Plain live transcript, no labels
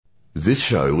This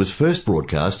show was first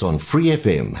broadcast on Free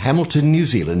FM, Hamilton, New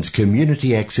Zealand's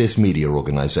community access media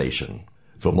organisation.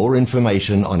 For more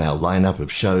information on our lineup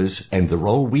of shows and the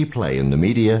role we play in the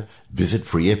media, visit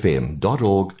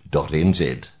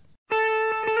freefm.org.nz.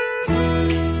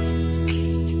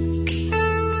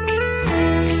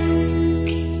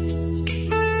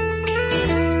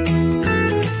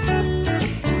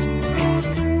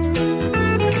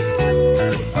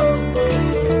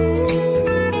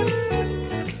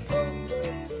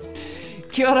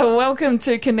 Kia ora, welcome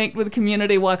to Connect with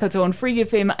Community Waikato on Free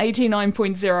FM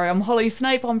 89.0. I'm Holly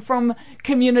Snape, I'm from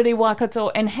Community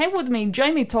Waikato, and have with me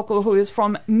Jamie Toko, who is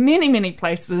from many, many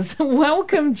places.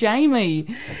 Welcome,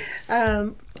 Jamie.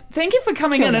 Thank you for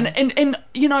coming in, and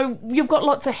you know, you've got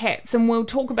lots of hats, and we'll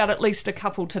talk about at least a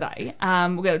couple today.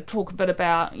 We're going to talk a bit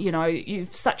about, you know,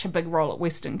 you've such a big role at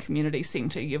Western Community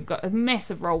Centre. You've got a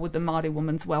massive role with the Māori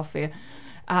Women's Welfare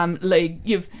League.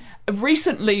 You've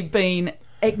recently been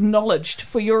acknowledged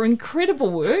for your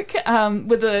incredible work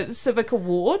with the Civic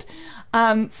Award.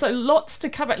 So lots to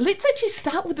cover. Let's actually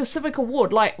start with the Civic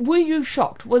Award. Like, were you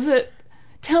shocked? Was it...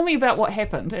 Tell me about what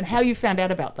happened and how you found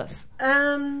out about this.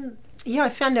 Yeah, I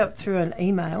found out through an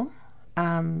email.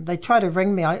 They tried to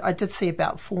ring me. I did see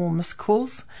about 4 missed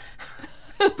calls.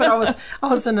 But I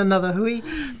was in another hui.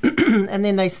 And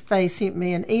then they sent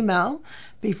me an email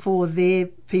before their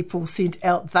people sent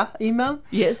out the email.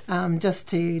 Yes. Just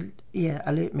to...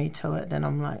 alert me to it, and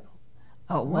I'm like,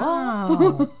 oh,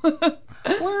 wow.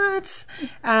 What?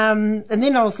 And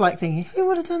then I was like thinking, who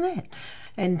would have done that?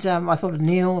 And I thought of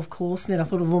Neil, of course, and then I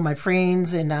thought of all my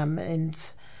friends, and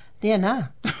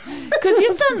because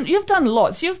you've done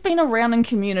lots. You've been around in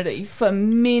community for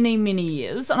many, many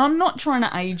years, and I'm not trying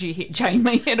to age you here,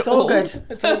 Jamie, at all. It's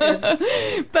all good.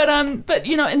 But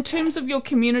you know, in terms of your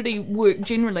community work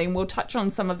generally, and we'll touch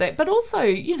on some of that, but also,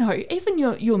 you know, even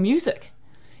your music.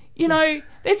 You know,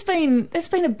 that's been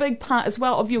a big part as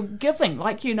well of your giving.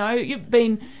 Like, you know, you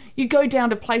go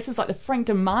down to places like the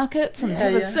Frankton markets and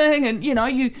have a sing, and you know,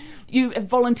 you have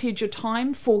volunteered your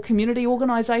time for community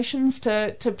organisations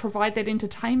to provide that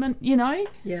entertainment. You know.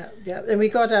 Yeah, and we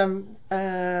got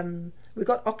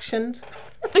auctioned.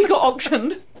 You got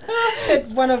auctioned. At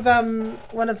one of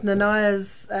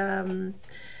Nanaya's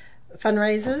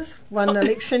fundraisers one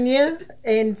election year,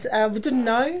 and we didn't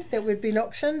know that we'd been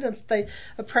auctioned, and they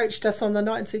approached us on the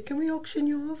night and said, can we auction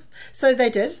you off? So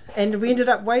they did, and we ended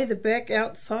up way the back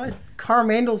outside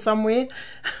Coromandel somewhere.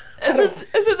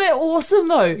 Isn't that awesome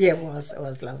though? Yeah, it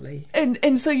was lovely.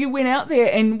 And so you went out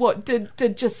there and what did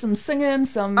just some singing,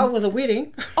 some... Oh, it was a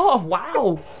wedding. Oh,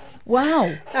 wow.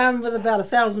 With about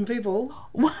 1,000 people.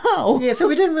 Wow. Yeah, so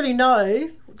we didn't really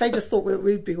know. They just thought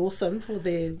we'd be awesome for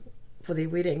their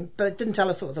wedding, but it didn't tell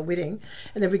us it was a wedding.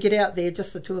 And then we get out there,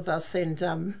 just the two of us, and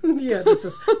there's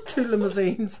this 2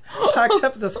 limousines parked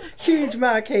up with this huge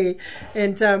marquee,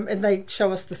 and they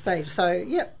show us the stage. So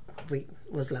it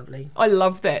was lovely. I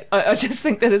love that. I just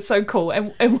think that is so cool,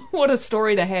 and what a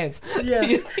story to have. Yeah.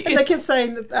 And they kept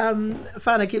saying,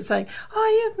 whānau kept saying, oh,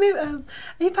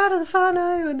 are you part of the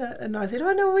whānau? And I said,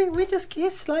 oh no, we're just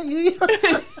guests like you.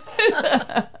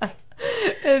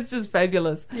 It's just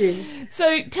fabulous. Yeah.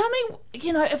 So tell me,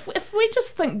 you know, if we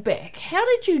just think back, how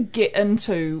did you get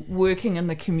into working in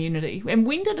the community, and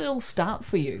when did it all start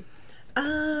for you?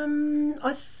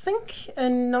 I think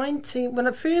when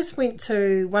I first went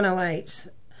to 108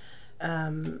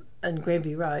 in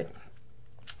Granby Road,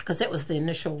 because that was the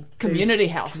initial community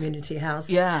house.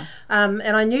 Yeah.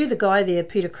 And I knew the guy there,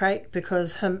 Peter Craik,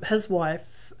 because his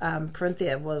wife,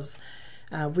 Corinthia, was.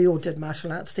 We all did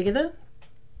martial arts together.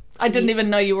 I didn't even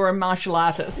know you were a martial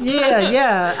artist.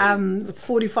 Yeah.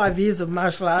 45 years of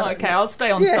martial art. Okay, I'll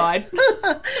stay on side.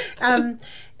 And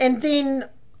then,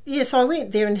 so I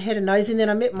went there and had a nose, and then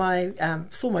I met one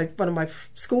of my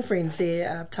school friends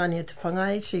there, Tania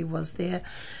Tupangai. She was there,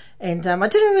 and I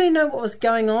didn't really know what was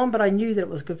going on, but I knew that it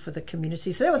was good for the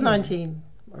community. So that was around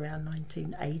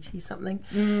 1980 something,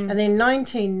 and then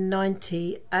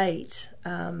 1998,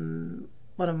 one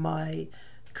of my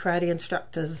karate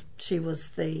instructors, she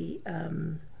was the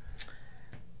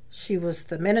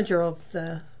manager of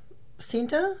the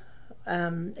centre,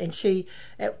 and she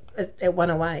at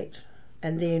 108,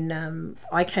 and then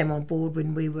I came on board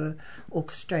when we were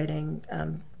orchestrating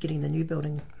getting the new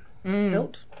building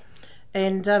built,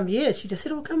 and she just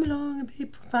said, oh, come along and be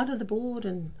part of the board,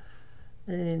 and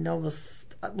when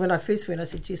I first went, I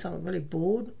said, geez, I'm really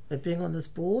bored of being on this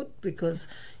board, because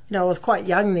I was quite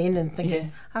young then and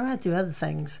thinking, I might do other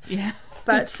things. Yeah.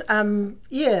 But, I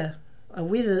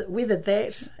weathered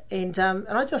that, and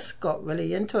I just got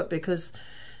really into it because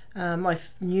I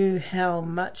knew how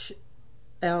much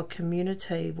our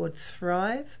community would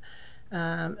thrive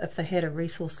if they had a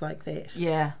resource like that.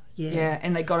 Yeah,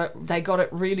 and they got it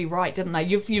really right, didn't they?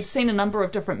 You've seen a number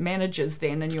of different managers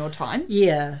then in your time.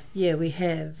 Yeah, we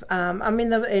have. I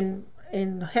mean,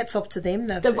 and hats off to them.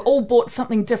 They've all bought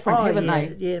something different, haven't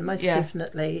they? Yeah, most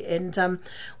definitely. And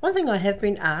one thing I have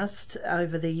been asked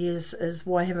over the years is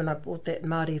why haven't I brought that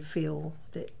Māori feel,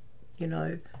 that, you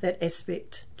know, that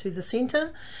aspect to the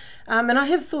centre? And I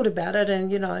have thought about it,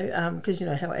 and, you know, because you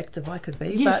know how active I could be.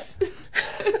 Yes.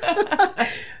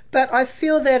 But I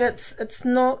feel that it's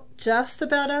not just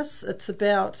about us, it's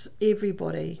about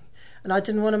everybody. And I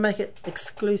didn't want to make it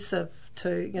exclusive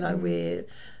to, you know, where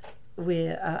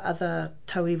other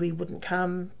tauiwi wouldn't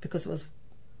come because it was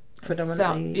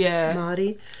predominantly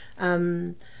Māori.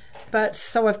 But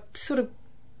so I've sort of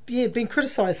been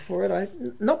criticised for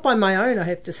it. Not by my own, I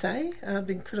have to say. I've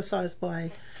been criticised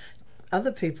by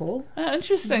other people.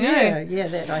 Interesting, Yeah,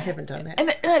 that I haven't done that.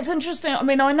 And it's interesting. I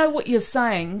mean, I know what you're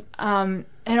saying, and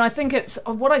I think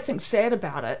what I think's sad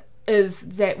about it is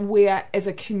that we're, as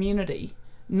a community,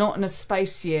 not in a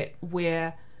space yet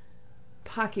where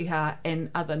Pākehā and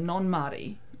other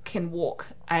non-Māori can walk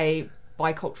a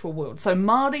bicultural world. So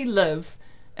Māori live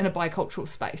in a bicultural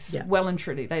space, well and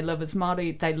truly. They live as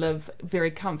Māori, they live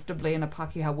very comfortably in a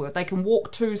Pākehā world. They can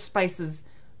walk two spaces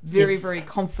very, very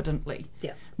confidently.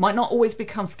 Yeah. Might not always be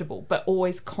comfortable, but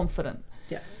always confident.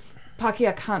 Yeah.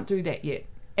 Pākehā can't do that yet.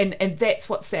 And that's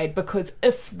what's sad, because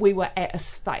if we were at a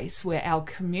space where our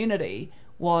community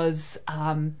was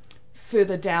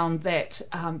further down that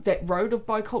road of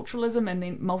biculturalism and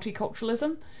then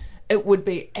multiculturalism, it would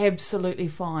be absolutely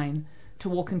fine to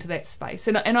walk into that space.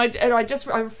 And I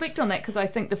reflect on that because I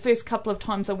think the first couple of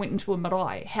times I went into a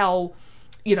marae, how,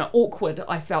 you know, awkward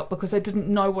I felt because I didn't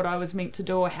know what I was meant to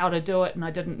do or how to do it, and I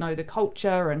didn't know the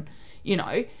culture, and, you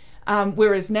know.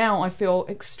 Whereas now I feel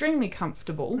extremely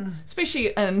comfortable,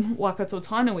 especially in Waikato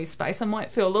Tainui space. I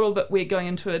might feel a little bit weird going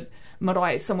into a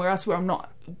marae somewhere else where I'm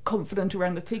not confident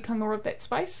around the tikanga of that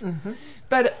space.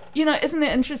 But, you know, isn't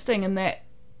that interesting in that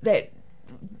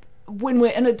when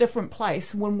we're in a different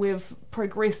place, when we've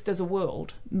progressed as a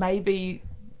world, maybe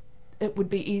it would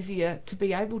be easier to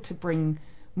be able to bring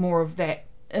more of that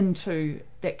into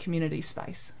that community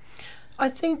space. I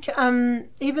think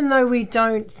even though we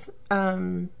don't...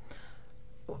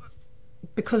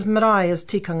 because marae is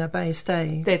tikanga based,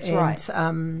 eh? That's right.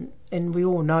 And we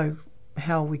all know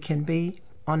how we can be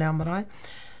on our marae.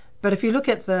 But if you look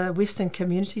at the Western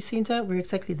Community Centre, we're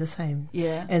exactly the same.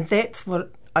 Yeah. And that's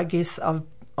what I guess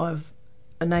I've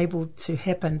enabled to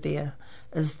happen there,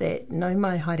 is that no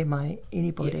mai haere mai,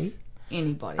 anybody. Yes.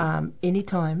 Anybody.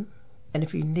 Anytime. And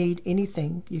if you need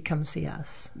anything, you come see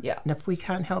us. Yeah. And if we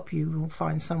can't help you, we'll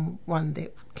find someone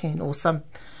that can, or some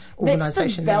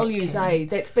organisation that can. That's the values,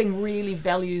 That's being really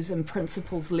values and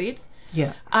principles led.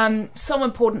 Yeah. So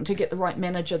important to get the right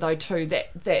manager though too,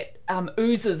 that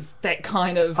oozes that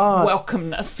kind of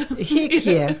welcomeness.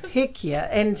 Heck yeah.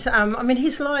 And I mean,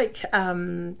 he's like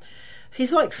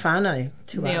whānau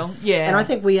to Neil, us. yeah. And I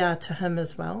think we are to him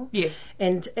as well. Yes.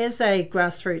 And as a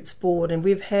grassroots board, and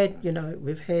we've had the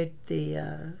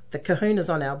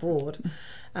kahunas on our board,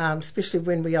 especially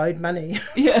when we owed money.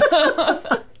 Yeah.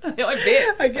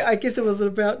 I bet. I guess it was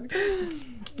about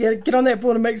get on that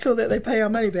board and make sure that they pay our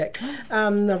money back.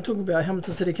 I'm talking about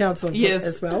Hamilton City Council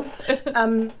as well.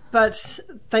 But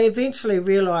they eventually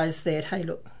realised that, hey,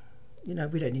 look, you know,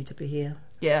 we don't need to be here.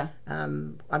 Yeah. I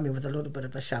mean, with a little bit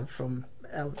of a shove from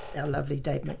our lovely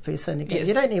Dave McPherson again. Yes.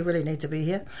 You don't really need to be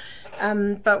here.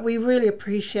 But we really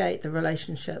appreciate the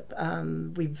relationship.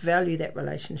 We value that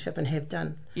relationship and have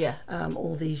done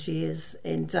all these years.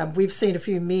 And we've seen a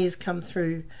few mayors come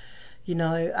through, you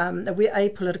know. We're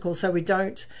apolitical, so we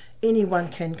don't... Anyone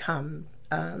can come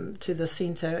to the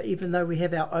centre, even though we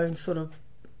have our own sort of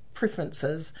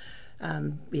preferences.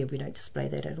 We don't display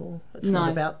that at all. It's not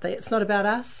about that. It's not about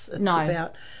us. It's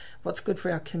about what's good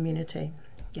for our community.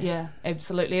 Yeah,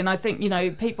 absolutely. And I think, you know,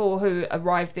 people who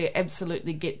arrive there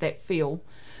absolutely get that feel.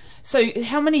 So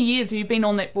how many years have you been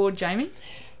on that board, Jamie?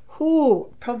 Oh,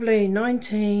 probably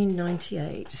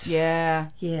 1998.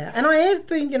 Yeah. Yeah. And I have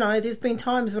been, you know, there's been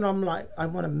times when I'm like, I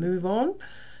want to move on.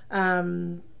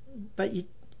 But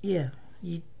you're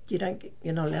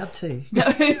not allowed to.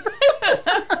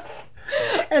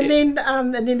 And then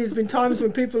there's been times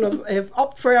when people have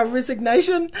opted for our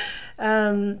resignation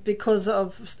because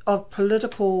of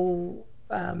political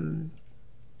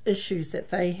issues that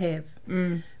they have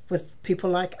with people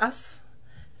like us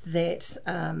that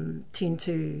tend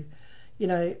to, you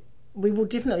know, we will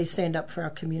definitely stand up for our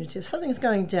community. If something's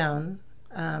going down,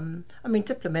 I mean,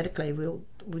 diplomatically, we'll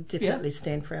definitely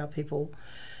stand for our people.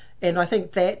 And I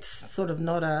think that's sort of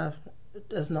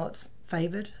is not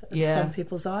favoured in some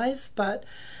people's eyes. But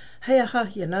hey,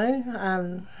 you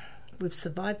know, we've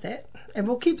survived that, and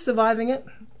we'll keep surviving it.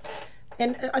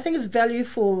 And I think it's value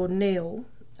for Neil.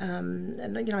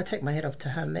 And you know, I take my hat off to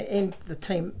him and the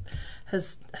team,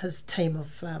 his team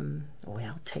of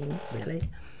our team really.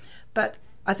 But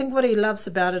I think what he loves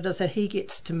about it is that he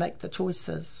gets to make the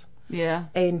choices. Yeah.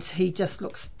 And he just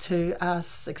looks to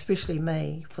us, especially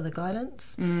me, for the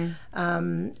guidance. And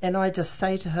I just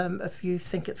say to him, if you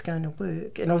think it's going to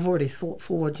work, and I've already thought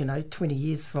forward, you know, 20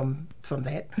 years from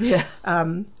that. Yeah.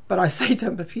 But I say to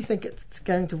him, if you think it's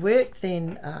going to work,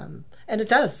 then, and it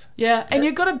does. Yeah, and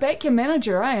you've got to back your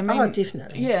manager, eh? I mean,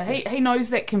 definitely. Yeah, he knows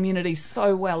that community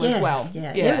so well as well.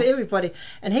 Yeah, everybody.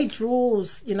 And he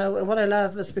draws, you know, what I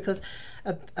love is because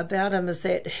about him is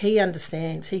that he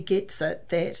understands, he gets it,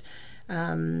 that,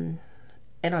 and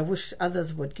I wish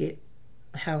others would get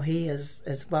how he is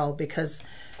as well, because,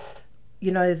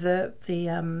 you know, the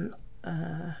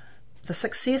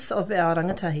success of our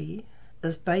rangatahi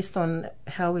is based on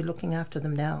how we're looking after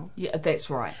them now. Yeah, that's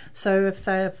right. So if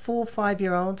they're 4 or 5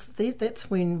 year olds, that's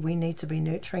when we need to be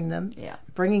nurturing them,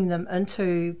 bringing them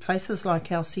into places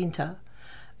like our centre,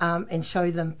 and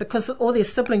show them, because all their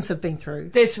siblings have been through.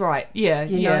 That's right,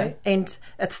 you know, and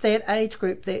it's that age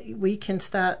group that we can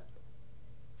start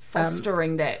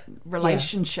fostering that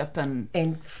relationship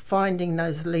and finding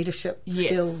those leadership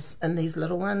skills in these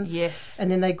little ones. Yes.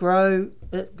 And then they just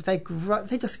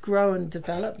grow and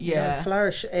develop, and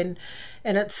flourish. And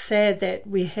it's sad that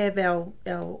we have our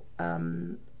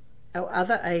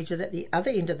other ages at the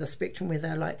other end of the spectrum, where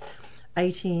they're like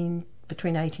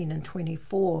between 18 and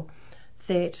 24,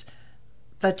 that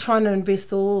they're trying to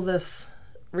invest all this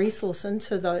resource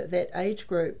into that age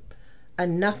group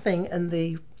and nothing in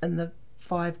the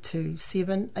 5 to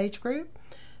 7 age group,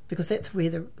 because that's where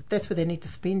they need to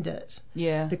spend it.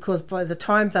 Yeah. Because by the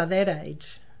time they're that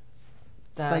age,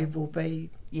 they will be,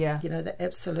 you know, the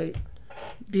absolute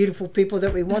beautiful people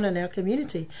that we want in our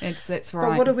community. That's right.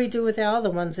 But what do we do with our other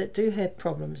ones that do have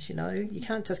problems? You know, you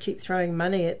can't just keep throwing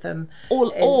money at them,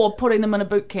 or putting them in a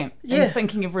boot camp and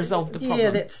thinking you've resolved the problem. Yeah,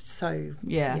 that's so.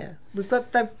 Yeah. We've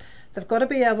got they've got to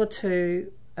be able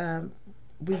to.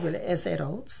 We will, as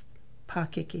adults,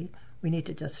 Pākeke, we need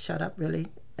to just shut up really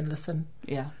and listen.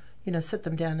 Yeah. You know, sit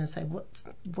them down and say,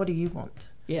 what do you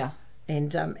want? Yeah.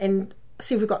 And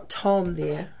see, we've got Tom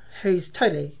there, who's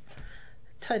totally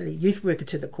youth worker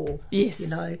to the core. Yes. You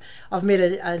know, I've met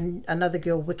another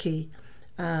girl, Wiki,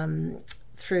 through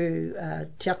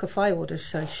Te Aka Whaiora,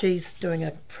 so she's doing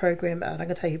a program, a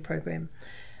rangatahi program,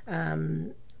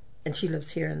 and she lives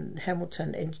here in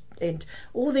Hamilton, and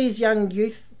all these young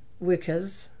youth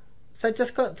workers,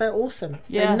 they're awesome.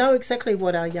 Yeah. They know exactly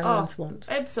what our young ones want.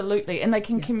 Absolutely, and they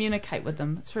can communicate with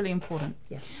them. It's really important.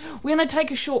 Yeah. We're going to take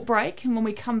a short break, and when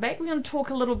we come back, we're going to talk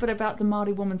a little bit about the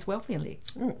Māori Women's Welfare League.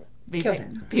 Be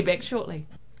back shortly.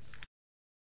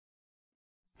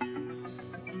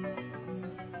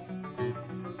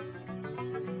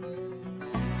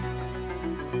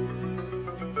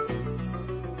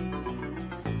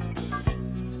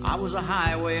 I was a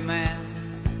highwayman.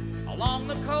 Along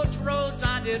the coach roads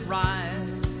I did ride,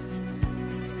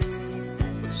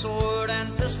 with sword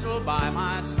and pistol by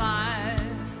my side.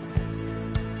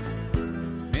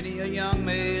 Many a young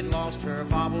maid lost her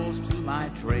baubles to my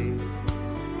trade.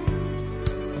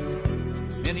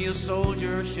 Many a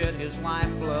soldier shed his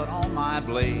lifeblood on my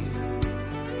blade.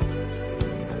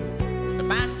 The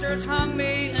bastards hung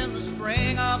me in the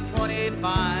spring of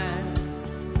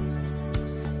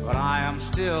 25, but I am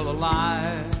still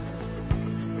alive.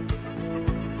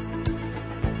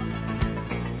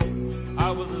 I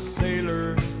was a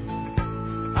sailor,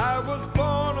 I was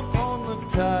born upon the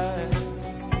tide.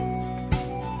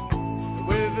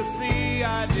 With the sea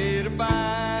I did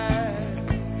abide.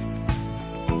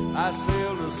 I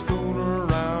sailed a schooner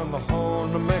around the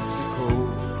Horn of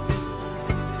Mexico.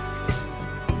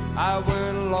 I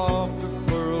went aloft to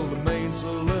furl the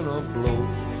mainsail in a blow.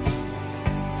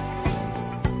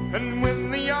 And when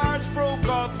the yards broke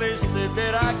off, they said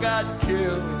that I got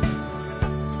killed.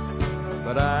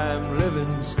 But I'm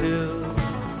living still.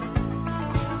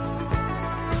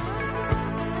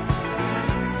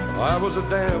 I was a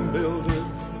dam builder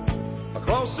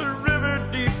across a river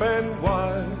deep and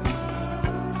wide,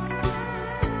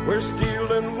 where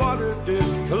steel and water did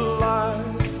collide.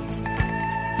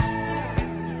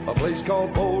 A place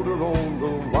called Boulder on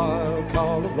the wild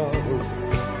Colorado.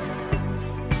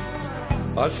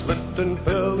 I slipped and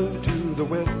fell into the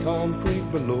wet concrete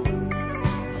below.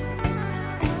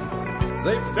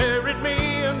 They buried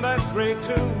me in that gray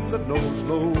tomb that knows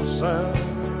no sound.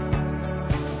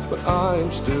 but I'm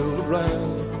still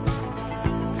around.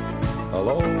 I'll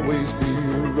always be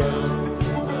around,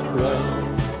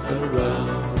 around, and around,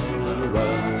 and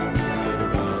around, and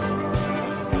around.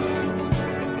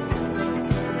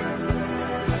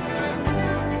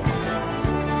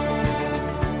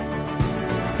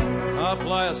 I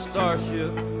fly a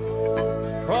starship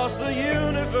across the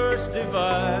universe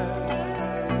divide,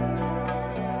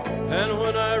 and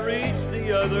when I reach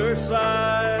the other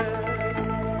side,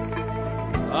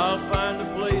 I'll find a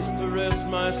place to rest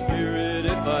my spirit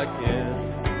if I can.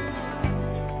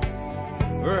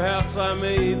 Perhaps I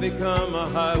may become a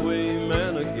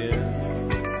highwayman again,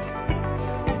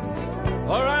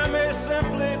 or I may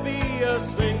simply be a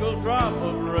single drop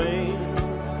of rain,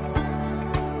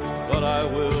 but I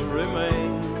will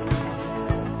remain.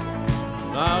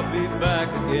 I'll be back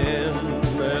again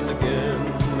and again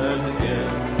and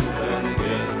again and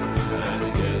again and again and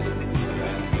again.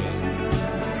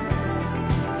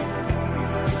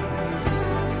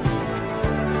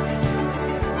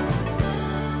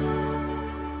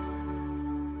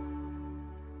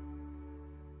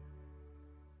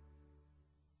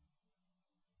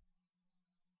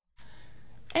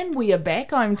 And we are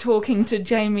back. I'm talking to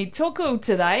Jamie Toko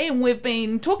today, and we've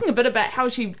been talking a bit about how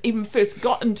she even first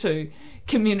got into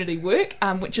community work,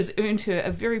 which has earned her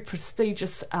a very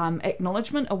prestigious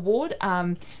acknowledgement award,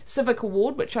 Civic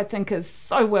Award, which I think is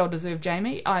so well deserved,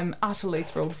 Jamie. I'm utterly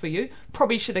thrilled for you.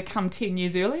 Probably should have come 10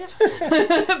 years earlier,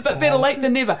 but better late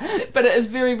than never. But it is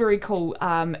very, very cool,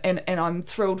 and I'm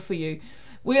thrilled for you.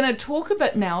 We're going to talk a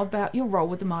bit now about your role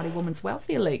with the Māori Women's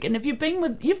Welfare League, and you've been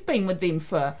with them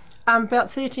for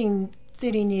about 13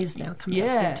 years now, coming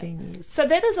up 14 years. So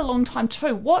that is a long time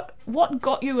too. What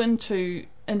got you into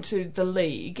the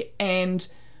league, and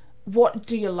what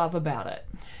do you love about it?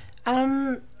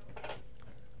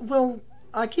 Well,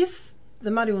 I guess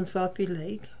the Māori Women's Welfare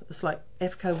League is like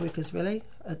AFCO workers, really.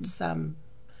 It's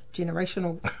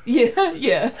generational.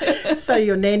 Yeah. So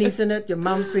your nanny's in it, your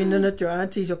mum's been in it, your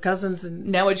aunties, your cousins, and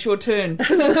now it's your turn.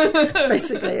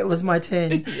 Basically, it was my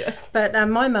turn. Yeah. But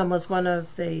my mum was one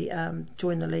of the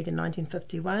joined the league in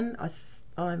 1951.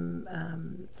 I'm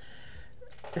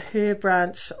her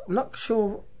branch. I'm not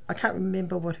sure. I can't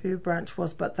remember what her branch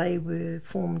was, but they were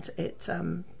formed at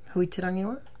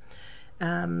Huiterangiwa.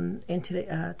 And Te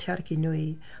Auriki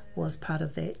Nui was part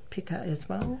of that pika as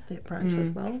well, that branch as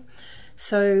well.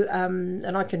 So,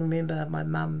 and I can remember my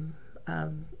mum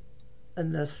in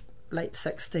the late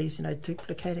 60s,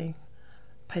 duplicating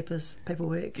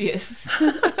paperwork. Yes.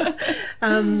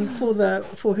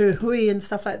 For her hui and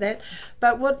stuff like that.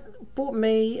 But what brought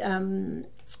me to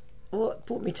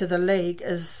the league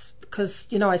is because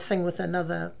I sing with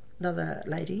another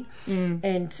lady,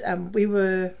 and we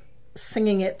were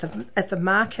singing at the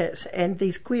market, and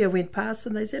these kuia went past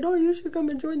and they said, "Oh, you should come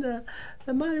and join the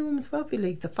Māori Women's Welfare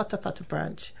League, the Whatawhata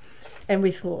branch." And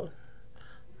we thought,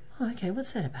 "Oh, okay,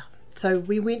 what's that about?" So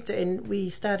we went and we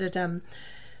started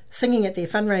singing at their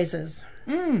fundraisers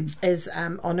as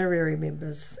honorary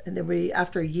members, and then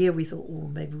after a year we thought, "Oh,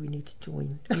 maybe we need to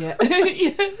join." Yeah.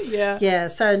 Yeah.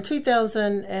 So in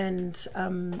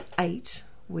 2008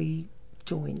 we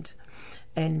joined.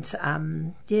 And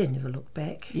never looked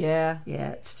back. Yeah.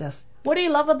 It's just. What do you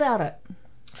love about it?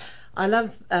 I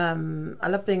love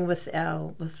being with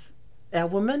our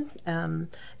women, and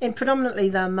predominantly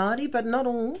they're Māori, but not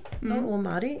all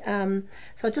Māori.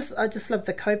 So I just love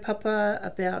the kaupapa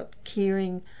about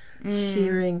caring,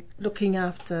 sharing, looking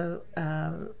after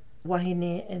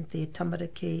wahine and their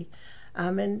tamariki,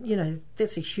 and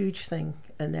that's a huge thing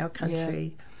in our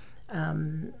country. Yeah.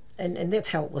 And that's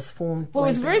how it was formed. Well, it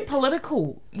was very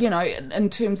political, in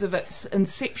terms of its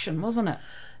inception, wasn't it?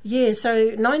 Yeah,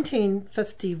 so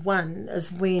 1951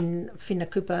 is when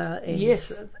Whenakupa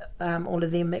and all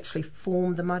of them actually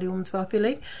formed the Māori Women's Welfare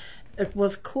League. It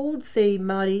was called the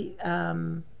Māori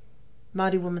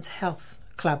Women's Health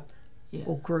Club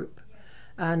or group.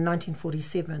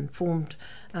 1947, formed,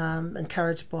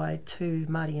 encouraged by two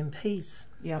Māori MPs.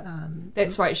 Yeah,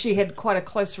 that's right. She had quite a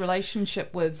close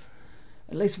relationship with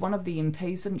at least one of the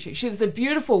MPs, didn't she? She was a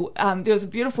beautiful. There was a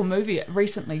beautiful movie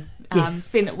recently,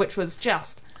 which was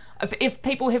just. If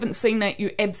people haven't seen that,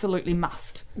 you absolutely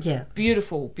must. Yeah,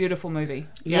 beautiful, beautiful movie.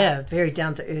 Yeah, very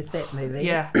down to earth, that movie.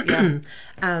 Yeah.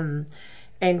 And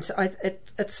it's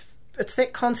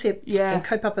that concept in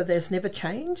kaupapa that's never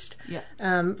changed. Yeah.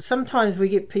 Sometimes we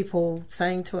get people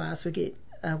saying to us,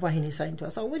 wahine saying to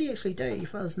us, "Oh, what do you actually do? You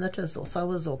fellas knitters or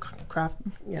sewers or craft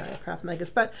makers?"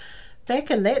 But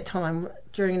back in that time,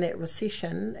 during that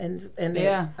recession, they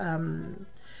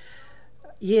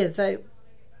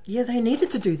needed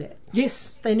to do that.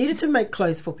 Yes, they needed to make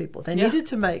clothes for people. They needed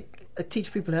to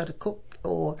teach people how to cook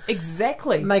or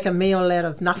Exactly. make a meal out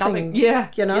of nothing. Yeah.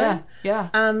 You know? Yeah.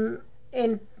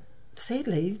 And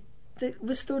sadly,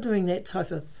 we're still doing that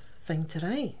type of thing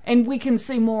today. And we can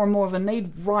see more and more of a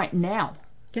need right now.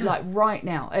 Yeah. Like right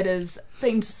now. It has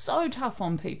been so tough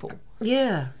on people.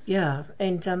 Yeah.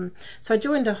 And so I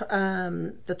joined the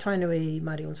Tainui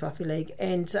Māori o Te League,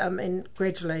 and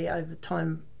gradually over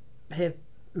time have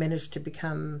managed to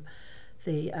become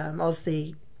I was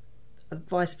the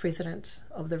vice president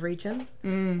of the region,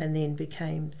 and then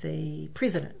became the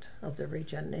president of the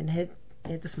region, and had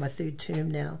this is my third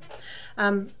term now.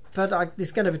 But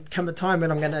there's going to come a time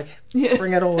when I'm going to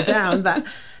bring it all down. But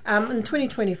in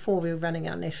 2024, we're running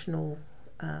our national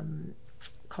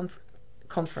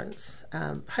conference.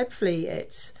 Hopefully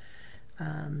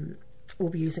we'll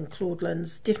be using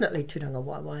Claudelands, definitely Turanga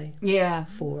Waiwai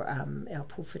for our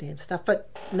pōwhiri and stuff. But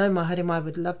no, Mahaere Mai,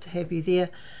 would love to have you there,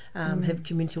 have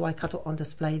Community Waikato on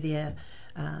display there.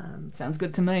 Sounds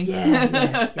good to me.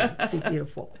 Yeah, it'd be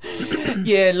beautiful.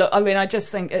 Yeah, look, I mean, I just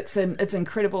think it's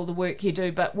incredible the work you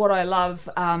do. But what I love,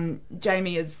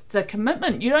 Jamie, is the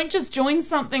commitment. You don't just join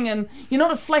something and you're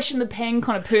not a flash in the pan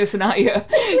kind of person, are you?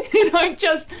 You don't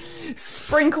just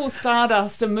sprinkle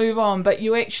stardust and move on, but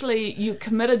you're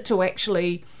committed to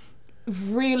actually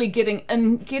really getting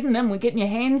in, we're getting your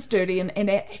hands dirty and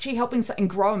actually helping something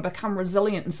grow and become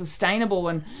resilient and sustainable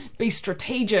and be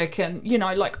strategic and,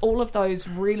 like all of those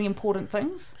really important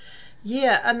things.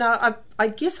 Yeah, and I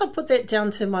guess I'll put that down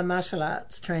to my martial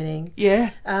arts training. Yeah.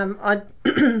 I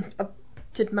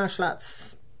did martial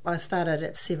arts. I started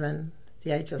at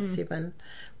the age of 7,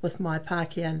 with my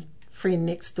Pākehā friend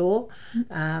next door.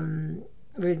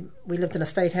 We lived in a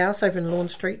state house over in Lawn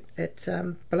Street at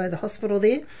below the hospital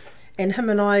there. And him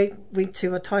and I went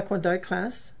to a taekwondo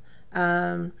class,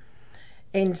 and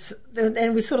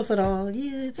we sort of thought,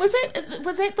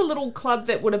 was that the little club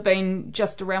that would have been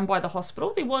just around by the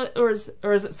hospital? Or is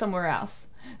it somewhere else?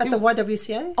 At the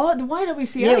YWCA. Oh, the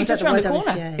YWCA. Yeah, it was just at around the the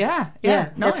corner. YWCA. Yeah,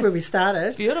 Nice. That's where we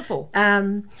started. Beautiful.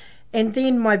 And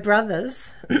then my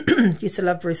brothers used to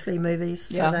love Bruce Lee movies,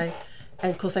 so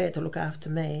and of course they had to look after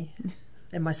me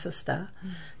and my sister,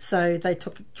 so they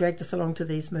dragged us along to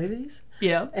these movies.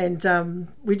 Yeah, and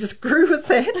we just grew with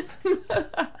that.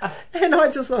 And I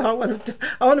just thought, I want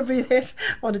to be that.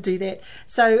 I want to do that.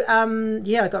 So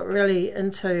I got really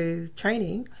into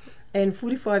training, and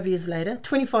 45 years later,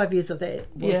 25 years of that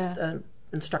was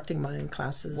instructing my own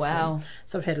classes. Wow!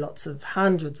 So I've had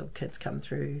hundreds of kids come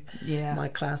through my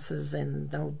classes, and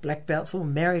they're all black belts, all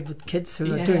married with kids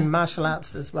who are doing martial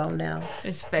arts as well now.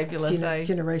 It's fabulous,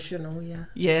 generational,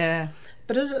 Yeah.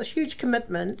 But it's a huge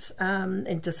commitment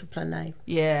and discipline,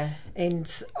 Yeah.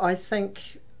 And I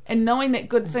think... And knowing that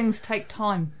good things take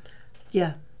time.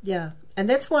 Yeah. And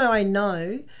that's why I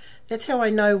know, that's how I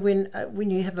know when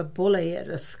you have a bully at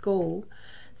a school,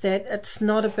 that it's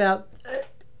not about...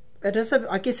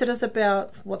 I guess it is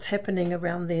about what's happening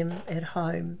around them at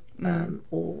home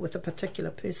or with a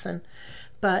particular person.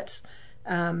 But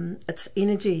it's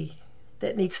energy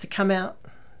that needs to come out,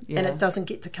 and it doesn't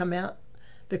get to come out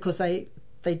because they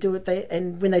do it.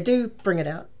 And when they do bring it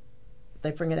out, they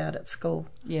bring it out at school.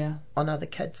 Yeah, on other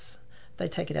kids. They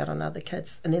take it out on other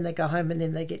kids, and then they go home, and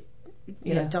then they get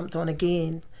dumped on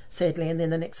again, sadly, and then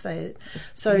the next day.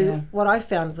 So what I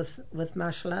found with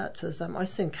martial arts is I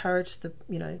used to encourage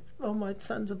my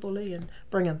son's a bully, and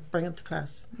bring him to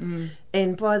class.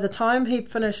 And by the time he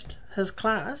finished his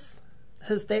class,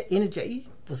 that energy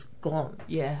was gone.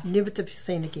 Yeah, never to be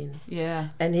seen again. Yeah,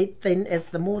 and then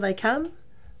as the more they come,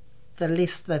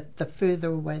 the further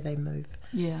away they move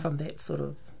from that sort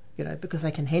of, because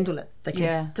they can handle it. They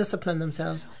can discipline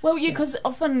themselves. Well, because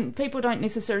often people don't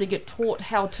necessarily get taught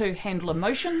how to handle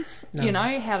emotions,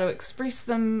 how to express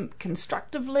them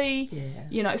constructively,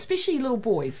 especially little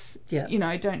boys,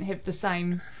 don't have the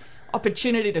same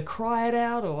opportunity to cry it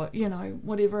out or,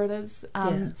 whatever it is.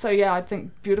 So, I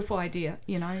think beautiful idea,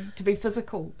 to be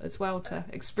physical as well, to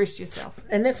express yourself.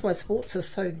 And that's why sports is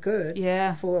so good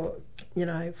for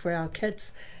our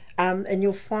kids. And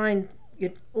you'll find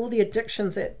all the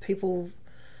addictions that people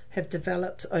have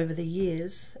developed over the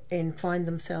years and find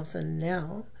themselves in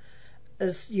now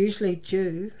is usually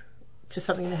due to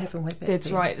something that happened way back That's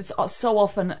then. right. It's so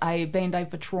often a band-aid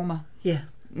for trauma. Yeah.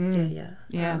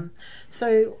 Yeah.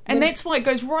 And that's why it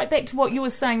goes right back to what you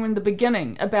were saying in the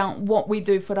beginning about what we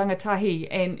do for rangatahi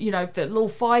and, the little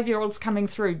 5-year-olds coming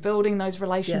through, building those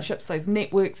relationships, those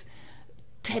networks,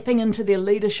 tapping into their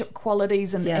leadership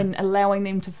qualities and allowing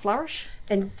them to flourish.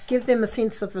 And give them a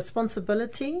sense of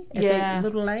responsibility at that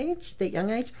little age, that young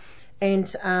age,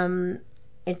 and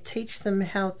teach them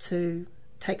how to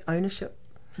take ownership.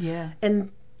 Yeah.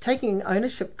 And taking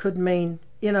ownership could mean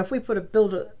you know, if we put a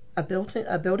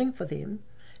building for them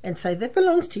and say, that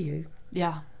belongs to you.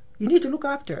 Yeah. You need to look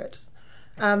after it.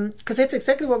 Because that's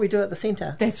exactly what we do at the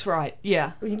centre. That's right,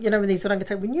 yeah. You know, when these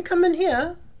orangutan, when you come in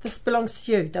here, this belongs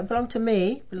to you. Don't belong to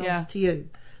me, belongs to you.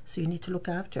 So you need to look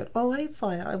after it. Oh, hey,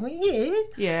 fire. I went, yeah.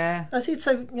 Yeah. I said,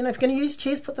 so, you know, if you're going to use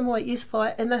chairs, put them away, use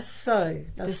fire. And they're so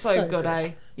good,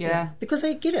 eh? Yeah. Because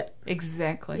they get it.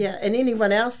 Exactly. Yeah, and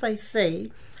anyone else they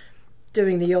see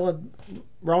doing the odd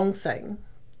wrong thing,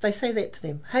 they say that to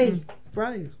them. Hey,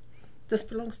 bro, this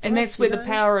belongs to us. And that's where the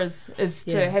power is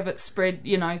Yeah. to have it spread,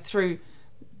 you know, through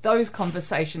those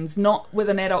conversations, not with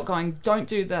an adult going, don't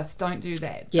do this, don't do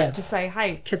that. Yeah. But to say,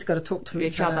 hey, Kids got to talk to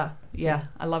each other. Yeah,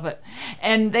 I love it.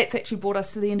 And that's actually brought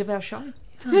us to the end of our show.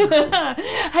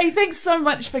 Hey, thanks so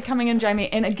much for coming in,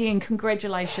 Jamie. And again,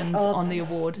 congratulations on the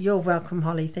award. You're welcome,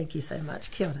 Holly. Thank you so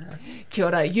much. Kia ora. Kia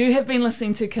ora. You have been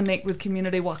listening to Connect with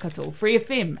Community Waikato, Free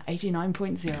FM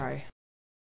 89.0.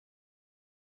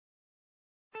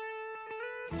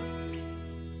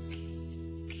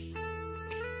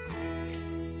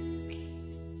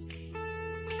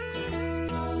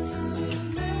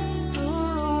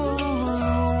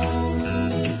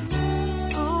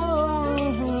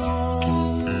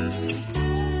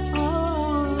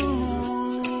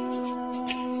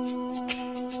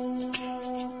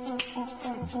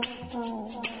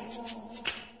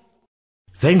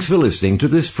 Thanks for listening to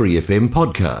this Free FM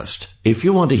podcast. If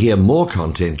you want to hear more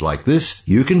content like this,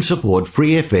 you can support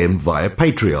Free FM via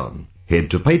Patreon.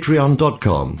 Head to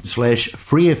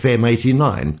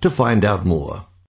patreon.com/freefm89 to find out more.